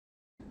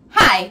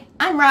Hi,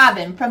 I'm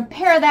Robin from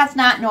Para That's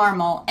Not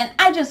Normal, and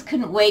I just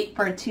couldn't wait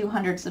for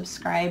 200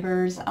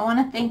 subscribers. I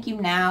want to thank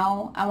you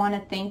now. I want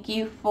to thank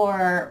you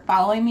for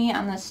following me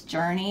on this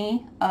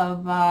journey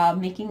of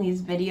making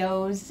these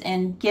videos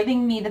and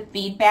giving me the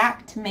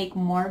feedback to make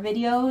more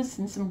videos,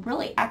 and some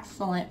really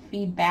excellent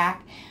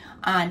feedback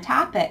on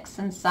topics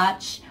and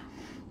such.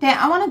 Then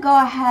I want to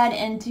go ahead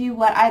and do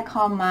what I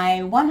call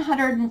my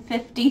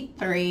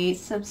 153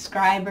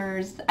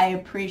 subscribers. I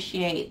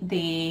appreciate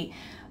the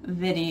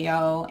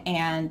video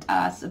and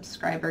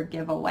subscriber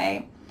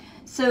giveaway.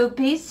 So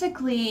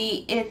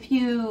basically, if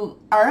you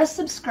are a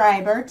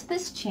subscriber to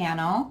this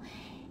channel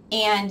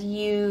and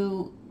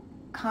you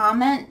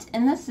comment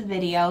in this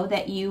video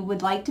that you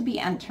would like to be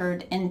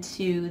entered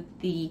into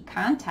the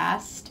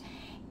contest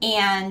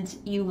and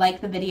you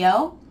like the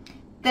video,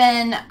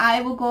 then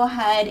I will go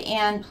ahead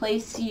and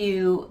place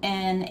you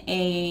in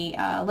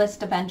a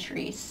list of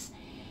entries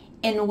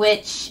in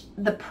which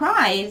the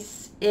prize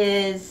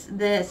is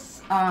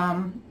this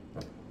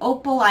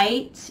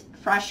opalite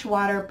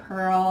freshwater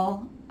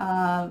pearl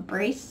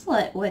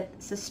bracelet.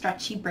 It's a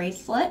stretchy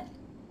bracelet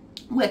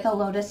with a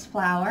lotus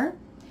flower.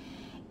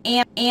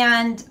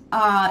 And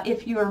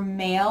if you're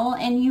male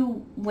and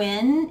you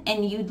win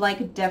and you'd like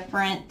a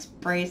different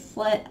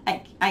bracelet,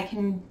 I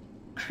can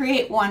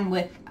create one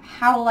with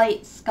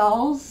howlite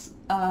skulls,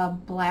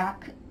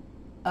 black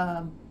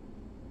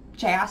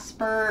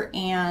jasper,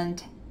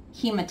 and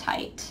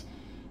hematite.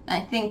 I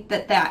think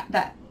that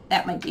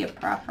might be a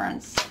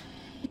preference.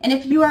 And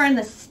if you are in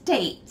the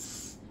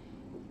States,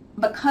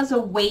 because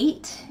of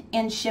weight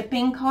and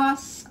shipping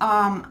costs,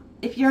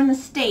 if you're in the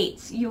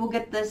States, you will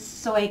get this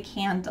soy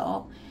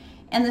candle.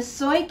 And the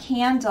soy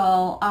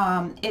candle,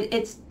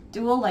 it's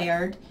dual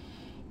layered.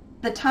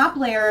 The top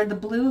layer, the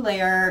blue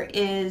layer,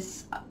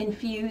 is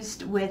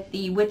infused with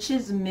the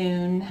Witch's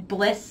Moon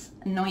Bliss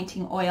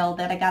Anointing Oil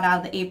that I got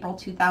out of the April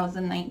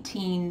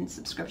 2019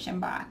 subscription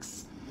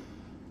box.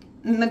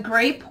 And the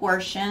gray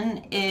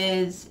portion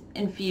is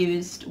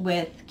infused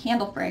with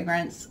candle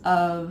fragrance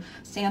of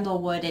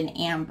sandalwood and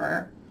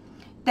amber.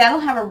 That'll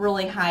have a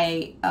really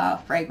high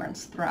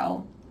fragrance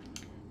throw.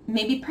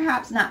 Maybe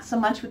perhaps not so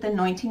much with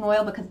anointing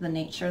oil because of the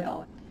nature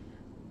though.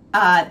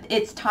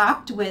 It's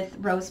topped with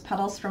rose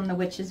petals from the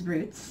witch's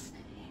roots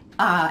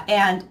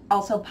and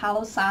also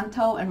Palo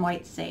Santo and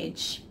white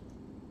sage.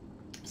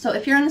 So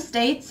if you're in the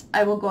States,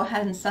 I will go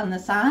ahead and send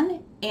this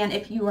on. And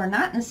if you are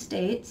not in the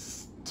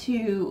States,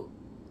 to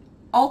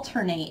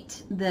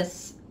alternate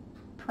this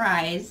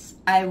prize,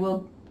 I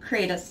will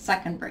create a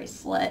second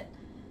bracelet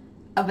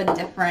of a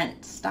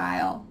different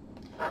style.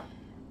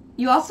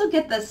 You also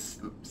get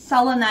this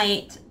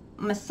selenite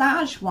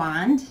massage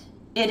wand.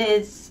 It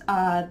is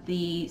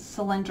the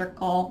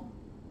cylindrical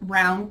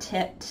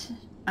round-tipped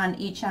on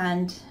each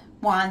end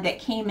wand that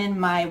came in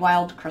my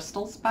Wild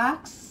Crystals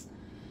box.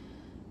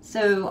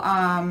 So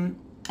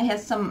it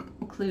has some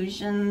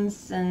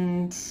inclusions,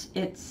 and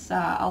it's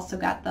also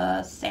got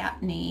the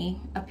satiny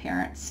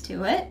appearance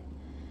to it.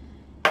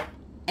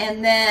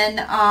 And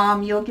then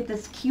you'll get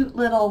this cute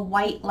little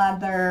white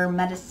leather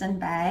medicine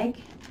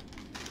bag.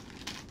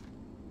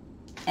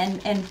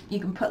 And you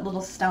can put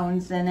little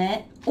stones in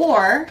it.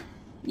 Or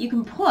you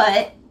can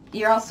put,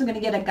 you're also going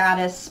to get a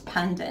goddess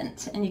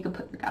pendant. And you can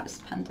put your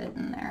goddess pendant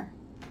in there.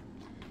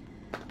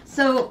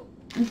 So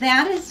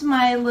that is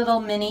my little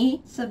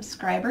mini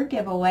subscriber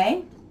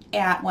giveaway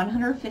at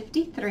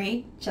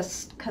 153,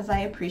 just because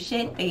I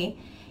appreciate thee.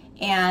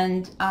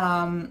 And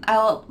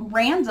I'll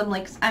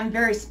randomly, because I'm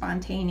very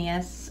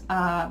spontaneous,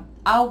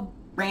 I'll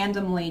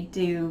randomly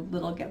do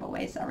little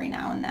giveaways every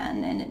now and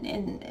then,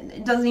 and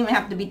it doesn't even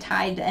have to be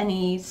tied to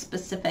any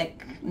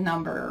specific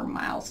number or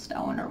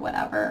milestone or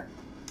whatever.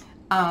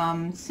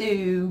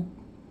 So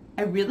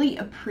I really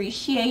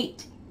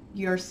appreciate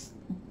your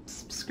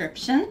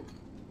subscription,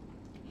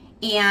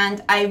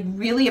 and I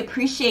really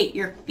appreciate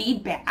your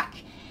feedback,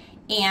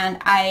 and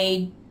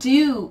I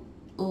do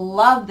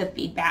love the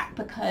feedback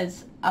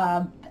because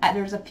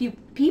there's a few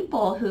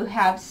people who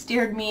have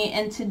steered me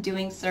into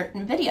doing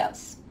certain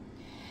videos.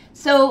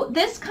 So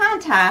this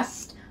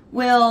contest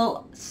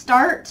will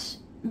start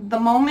the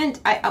moment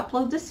I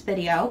upload this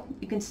video.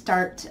 You can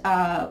start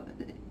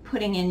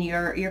putting in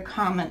your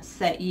comments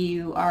that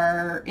you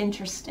are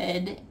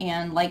interested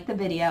and like the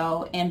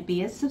video and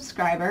be a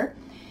subscriber.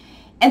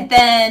 And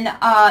then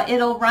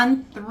it'll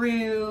run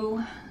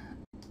through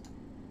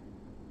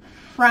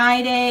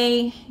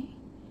Friday,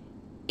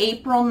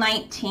 April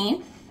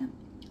 19th,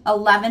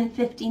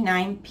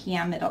 11:59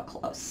 p.m. it'll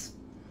close.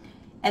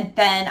 And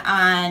then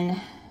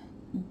on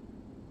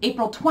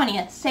April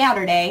 20th,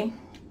 Saturday,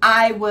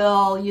 I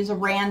will use a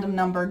random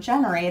number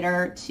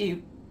generator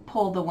to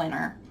pull the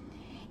winner.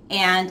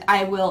 And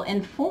I will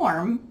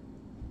inform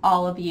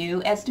all of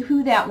you as to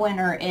who that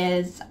winner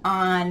is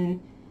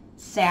on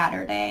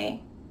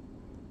Saturday.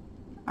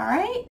 All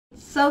right?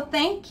 So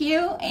thank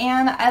you,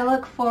 and I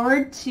look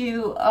forward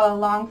to a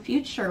long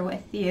future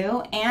with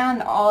you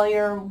and all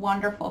your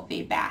wonderful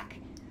feedback.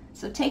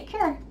 So take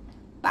care.